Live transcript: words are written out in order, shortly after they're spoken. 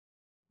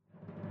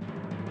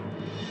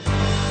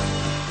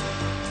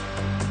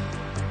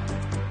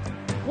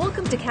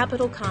Welcome to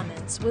Capital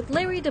Comments with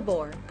Larry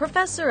DeBoer,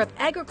 Professor of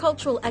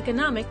Agricultural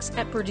Economics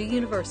at Purdue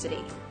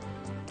University.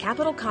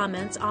 Capital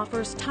Comments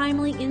offers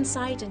timely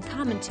insight and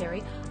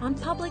commentary on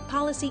public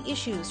policy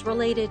issues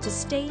related to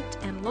state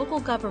and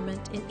local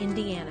government in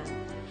Indiana,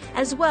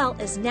 as well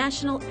as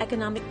national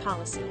economic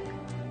policy.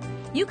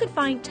 You can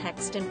find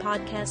text and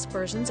podcast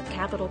versions of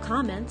Capital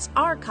Comments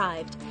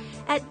archived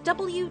at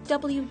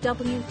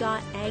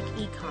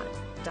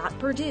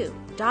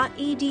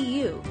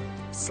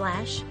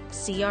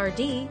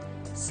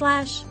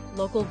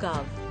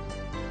www.agecon.purdue.edu/crd/localgov.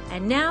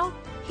 And now,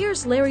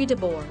 here's Larry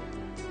DeBoer.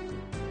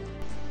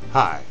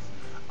 Hi,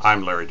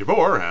 I'm Larry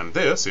DeBoer, and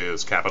this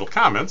is Capital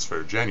Comments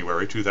for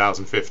January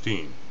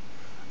 2015.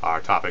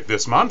 Our topic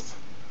this month: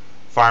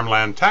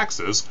 farmland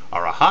taxes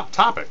are a hot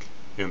topic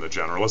in the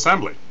General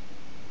Assembly.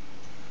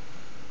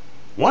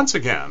 Once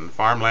again,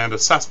 farmland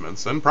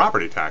assessments and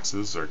property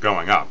taxes are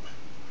going up.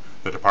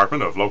 The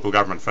Department of Local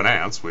Government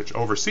Finance, which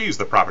oversees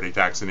the property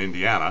tax in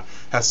Indiana,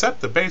 has set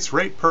the base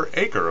rate per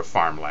acre of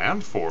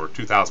farmland for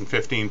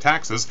 2015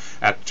 taxes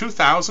at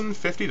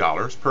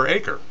 $2,050 per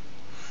acre.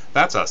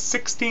 That's a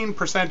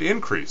 16%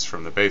 increase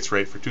from the base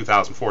rate for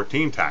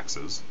 2014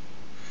 taxes.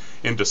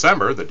 In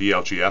December, the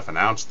DLGF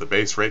announced the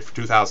base rate for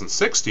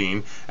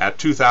 2016 at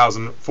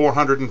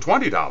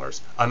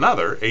 $2,420,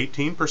 another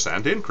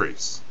 18%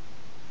 increase.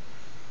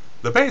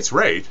 The base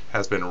rate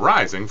has been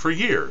rising for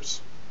years,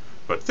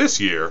 but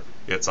this year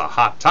it's a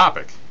hot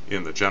topic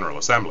in the General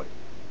Assembly.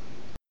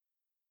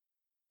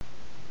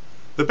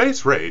 The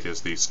base rate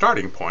is the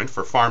starting point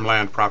for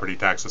farmland property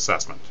tax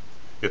assessment.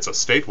 It's a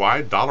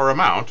statewide dollar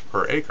amount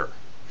per acre.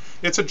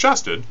 It's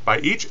adjusted by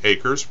each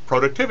acre's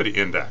productivity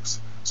index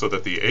so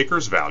that the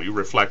acre's value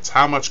reflects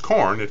how much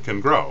corn it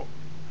can grow.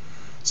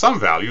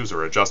 Some values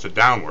are adjusted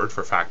downward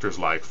for factors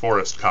like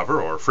forest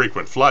cover or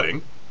frequent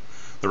flooding.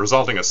 The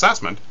resulting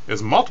assessment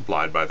is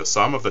multiplied by the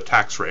sum of the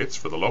tax rates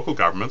for the local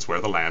governments where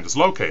the land is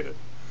located.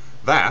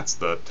 That's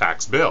the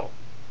tax bill.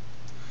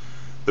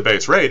 The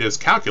base rate is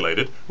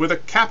calculated with a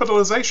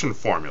capitalization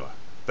formula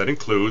that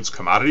includes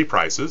commodity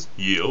prices,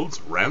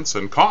 yields, rents,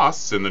 and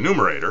costs in the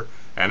numerator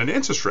and an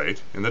interest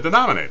rate in the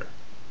denominator.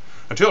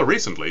 Until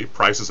recently,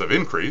 prices have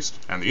increased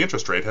and the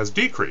interest rate has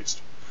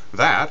decreased.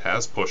 That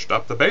has pushed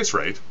up the base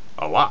rate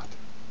a lot.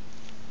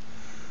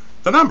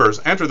 The numbers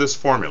enter this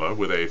formula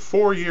with a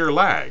 4-year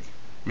lag,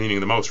 meaning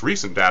the most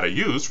recent data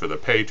used for the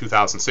Pay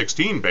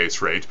 2016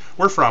 base rate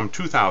were from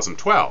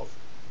 2012.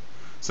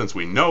 Since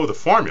we know the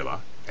formula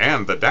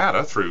and the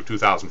data through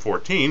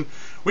 2014,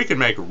 we can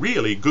make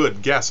really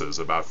good guesses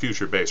about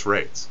future base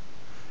rates.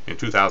 In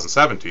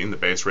 2017, the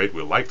base rate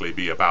will likely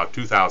be about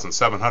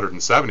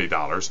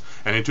 $2,770,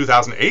 and in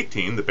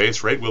 2018, the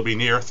base rate will be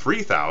near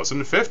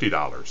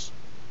 $3,050.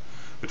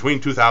 Between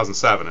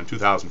 2007 and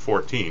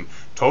 2014,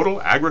 total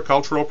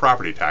agricultural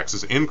property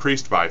taxes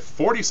increased by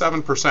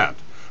 47%,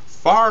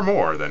 far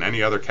more than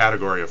any other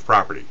category of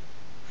property.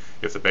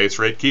 If the base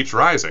rate keeps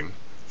rising,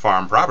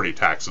 farm property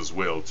taxes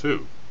will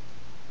too.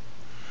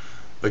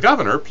 The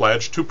governor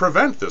pledged to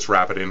prevent this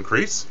rapid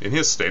increase in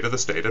his State of the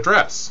State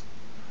address.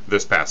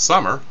 This past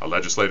summer, a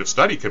legislative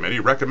study committee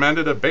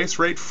recommended a base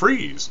rate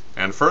freeze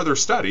and further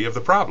study of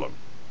the problem.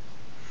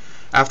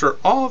 After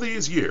all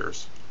these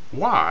years,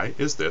 why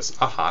is this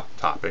a hot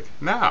topic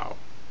now?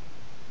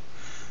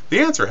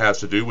 The answer has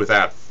to do with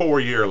that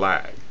 4-year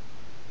lag.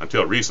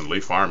 Until recently,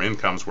 farm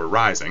incomes were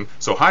rising,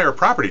 so higher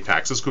property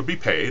taxes could be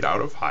paid out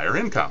of higher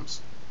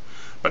incomes.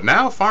 But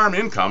now farm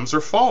incomes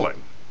are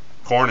falling.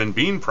 Corn and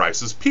bean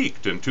prices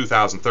peaked in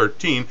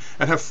 2013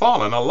 and have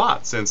fallen a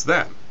lot since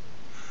then.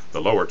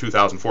 The lower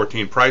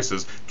 2014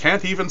 prices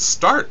can't even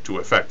start to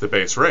affect the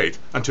base rate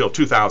until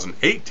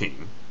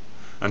 2018.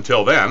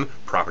 Until then,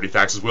 property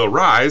taxes will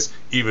rise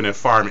even if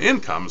farm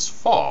incomes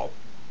fall.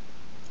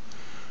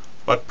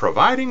 But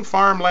providing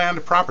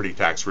farmland property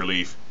tax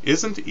relief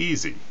isn't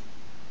easy.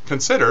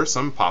 Consider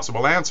some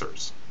possible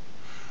answers.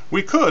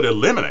 We could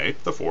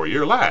eliminate the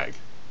 4-year lag.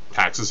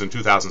 Taxes in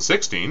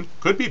 2016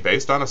 could be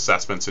based on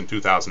assessments in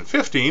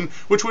 2015,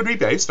 which would be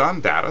based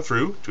on data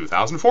through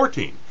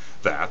 2014.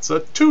 That's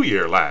a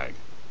 2-year lag.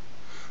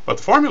 But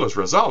the formula's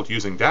result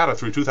using data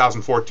through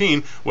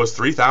 2014 was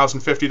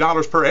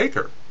 $3,050 per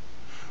acre.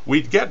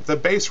 We'd get the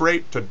base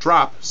rate to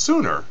drop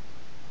sooner,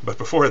 but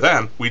before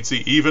then we'd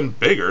see even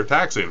bigger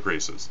tax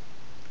increases.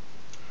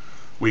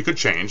 We could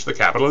change the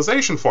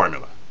capitalization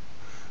formula.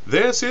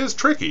 This is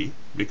tricky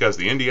because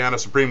the Indiana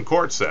Supreme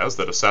Court says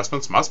that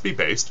assessments must be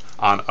based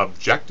on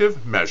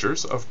objective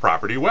measures of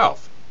property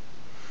wealth.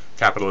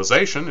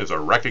 Capitalization is a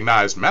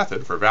recognized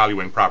method for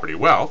valuing property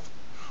wealth.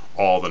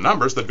 All the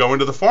numbers that go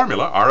into the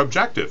formula are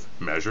objective,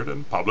 measured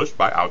and published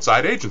by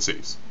outside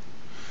agencies.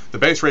 The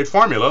base rate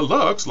formula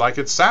looks like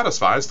it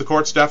satisfies the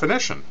court's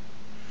definition.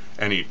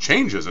 Any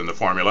changes in the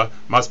formula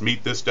must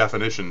meet this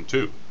definition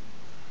too.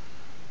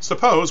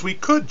 Suppose we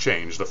could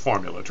change the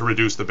formula to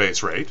reduce the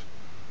base rate.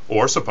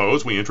 Or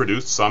suppose we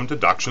introduced some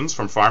deductions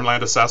from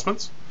farmland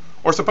assessments,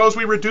 or suppose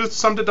we reduced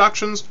some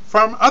deductions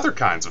from other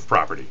kinds of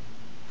property.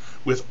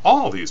 With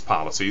all these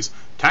policies,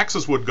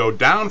 taxes would go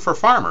down for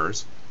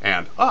farmers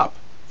and up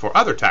for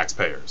other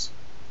taxpayers.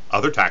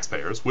 Other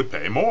taxpayers would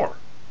pay more.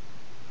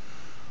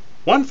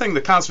 One thing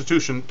the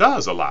Constitution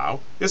does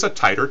allow is a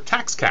tighter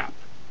tax cap.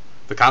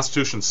 The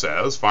Constitution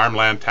says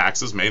farmland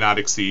taxes may not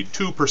exceed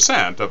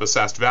 2% of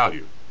assessed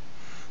value.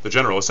 The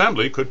General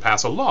Assembly could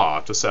pass a law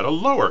to set a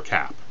lower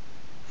cap.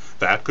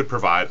 That could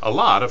provide a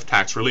lot of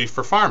tax relief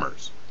for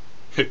farmers.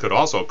 It could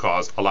also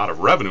cause a lot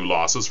of revenue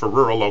losses for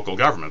rural local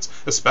governments,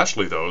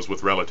 especially those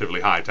with relatively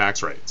high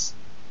tax rates.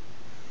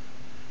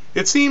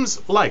 It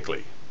seems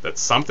likely that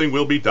something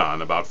will be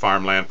done about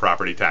farmland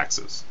property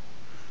taxes.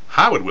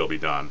 How it will be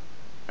done,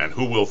 and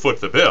who will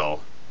foot the bill,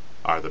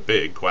 are the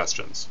big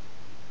questions.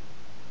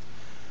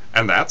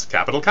 And that's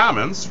Capital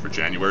Commons for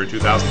January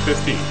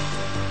 2015.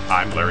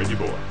 I'm Larry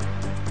DeBoer.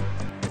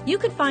 You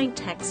can find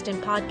text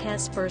and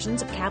podcast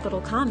versions of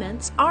Capital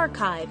Comments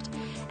archived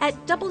at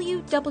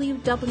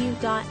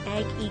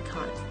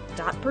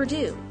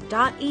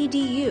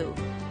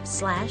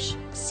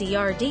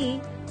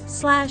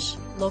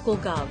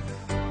www.agecon.purdue.edu/crd/localgov.